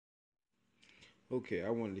Okay, I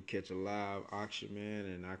wanted to catch a live auction, man,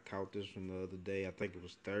 and I caught this from the other day. I think it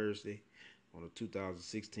was Thursday on a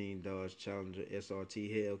 2016 Dodge Challenger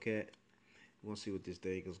SRT Hellcat. We want to see what this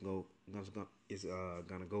thing is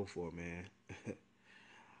gonna go for, man.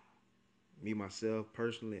 Me myself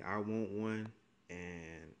personally, I want one,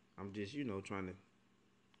 and I'm just trying to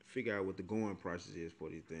figure out what the going prices is for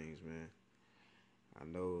these things, man. I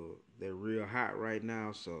know they're real hot right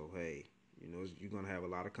now, so hey, you're gonna have a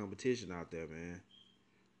lot of competition out there, man.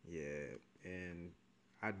 Yeah, and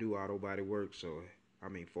I do auto body work, so I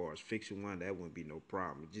mean, far as fixing one, that wouldn't be no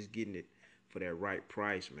problem. Just getting it for that right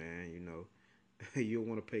price, man. You don't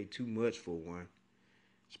want to pay too much for one,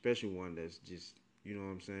 especially one that's just, what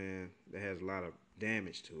I'm saying, that has a lot of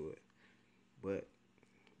damage to it. But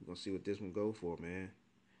we're gonna see what this one go for, man.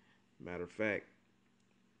 Matter of fact,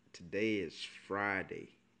 today is Friday,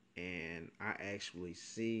 and I actually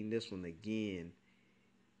seen this one again.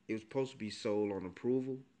 It was supposed to be sold on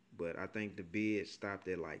approval, but I think the bid stopped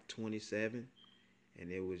at like 27,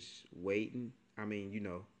 and it was waiting. I mean,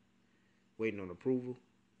 waiting on approval.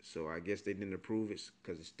 So I guess they didn't approve it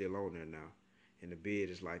because it's still on there now. And the bid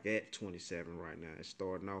is like at 27 right now. It's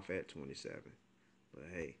starting off at 27. But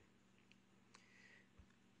hey,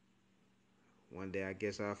 one day I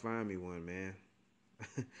guess I'll find me one, man.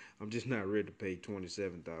 I'm just not ready to pay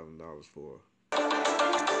 $27,000 for it.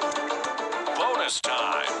 Bonus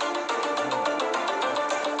time.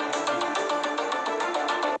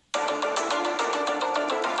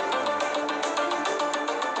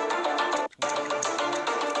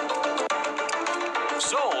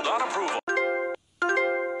 Sold on approval.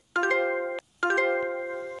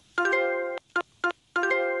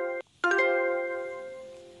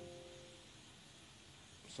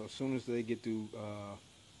 So as soon as they get through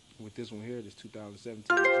with this one here, this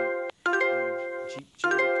 2017 Jeep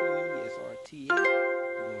Cherokee SRT,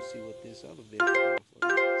 we're gonna see what this other vehicle going for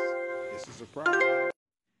next. It's a surprise.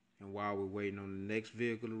 And while we're waiting on the next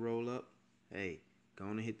vehicle to roll up, hey, go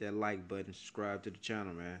on and hit that like button, subscribe to the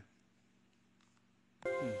channel, man.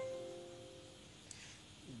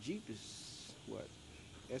 Jeep is what?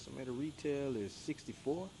 Estimated retail is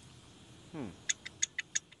 64.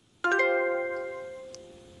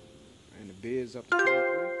 And the bid's up to 23.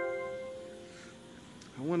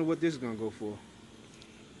 I wonder what this is gonna go for.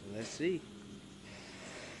 Let's see.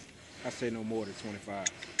 I say no more than 25.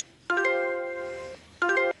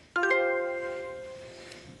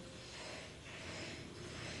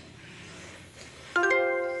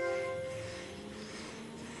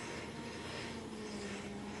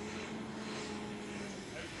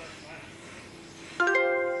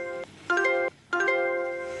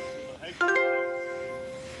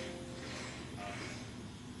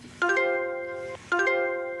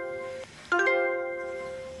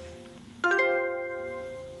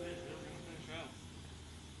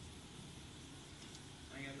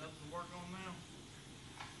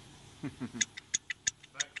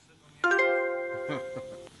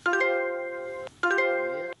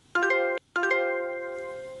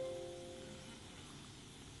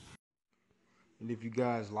 And if you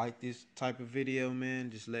guys like this type of video, man,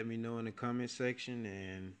 just let me know in the comment section,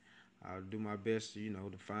 and I'll do my best to,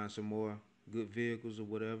 to find some more good vehicles or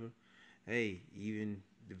whatever. Hey, even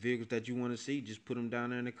the vehicles that you want to see, just put them down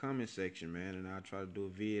there in the comment section, man, and I'll try to do a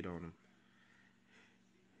vid on them.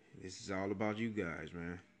 This is all about you guys,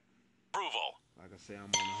 man. Approval. Like I say, I'm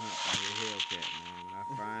on the hunt for a Hellcat, man. When I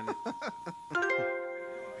find it,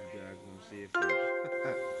 you guys gonna see it first.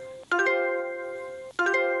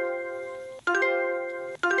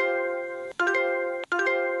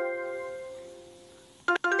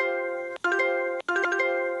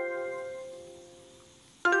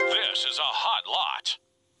 This is a hot lot.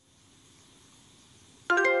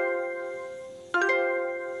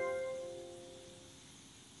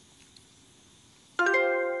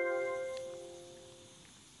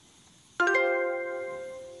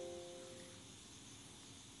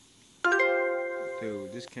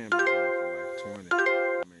 Dude, this can't be going for like 20. I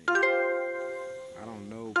mean, I don't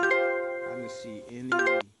know, but I didn't see any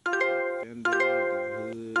fender, the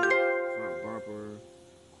hood, front bumper,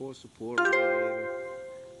 core support radiator.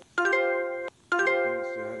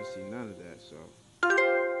 I didn't see none of that, so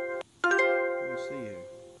let's see here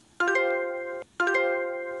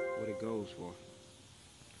what it goes for.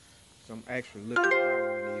 So I'm actually looking to buy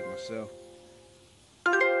one of these myself.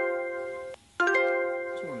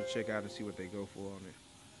 Just want to check out and see what they go for on it.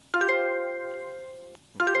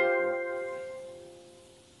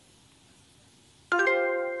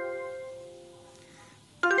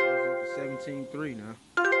 17.3 now.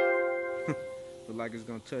 Look like it's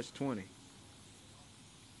gonna touch 20.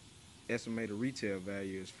 Estimated retail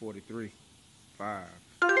value is 43.5. 18.5.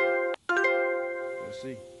 Let's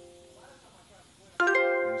see.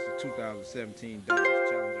 It's a 2017 Dodge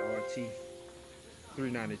Challenger RT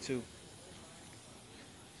 392.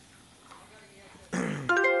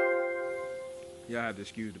 Y'all have to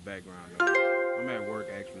excuse the background though. I'm at work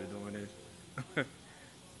actually doing this.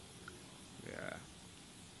 Yeah.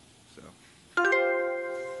 So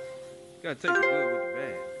gotta take the good with the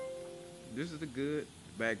bad. This is the good.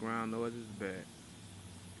 The background noise is bad.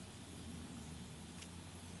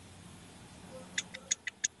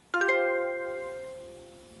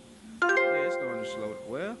 Yeah, it's starting to slow.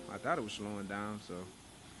 Well, I thought it was slowing down, so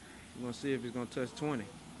we're gonna see if it's gonna touch 20.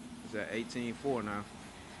 It's at 18.4 now.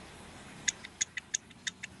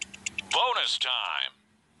 Bonus time.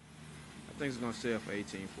 I think it's gonna sell for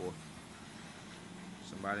 18.4.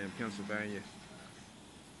 Somebody in Pennsylvania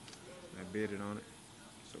that bidded on it.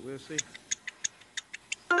 So we'll see.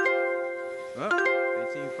 Up,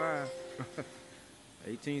 18.5.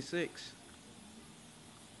 18.6.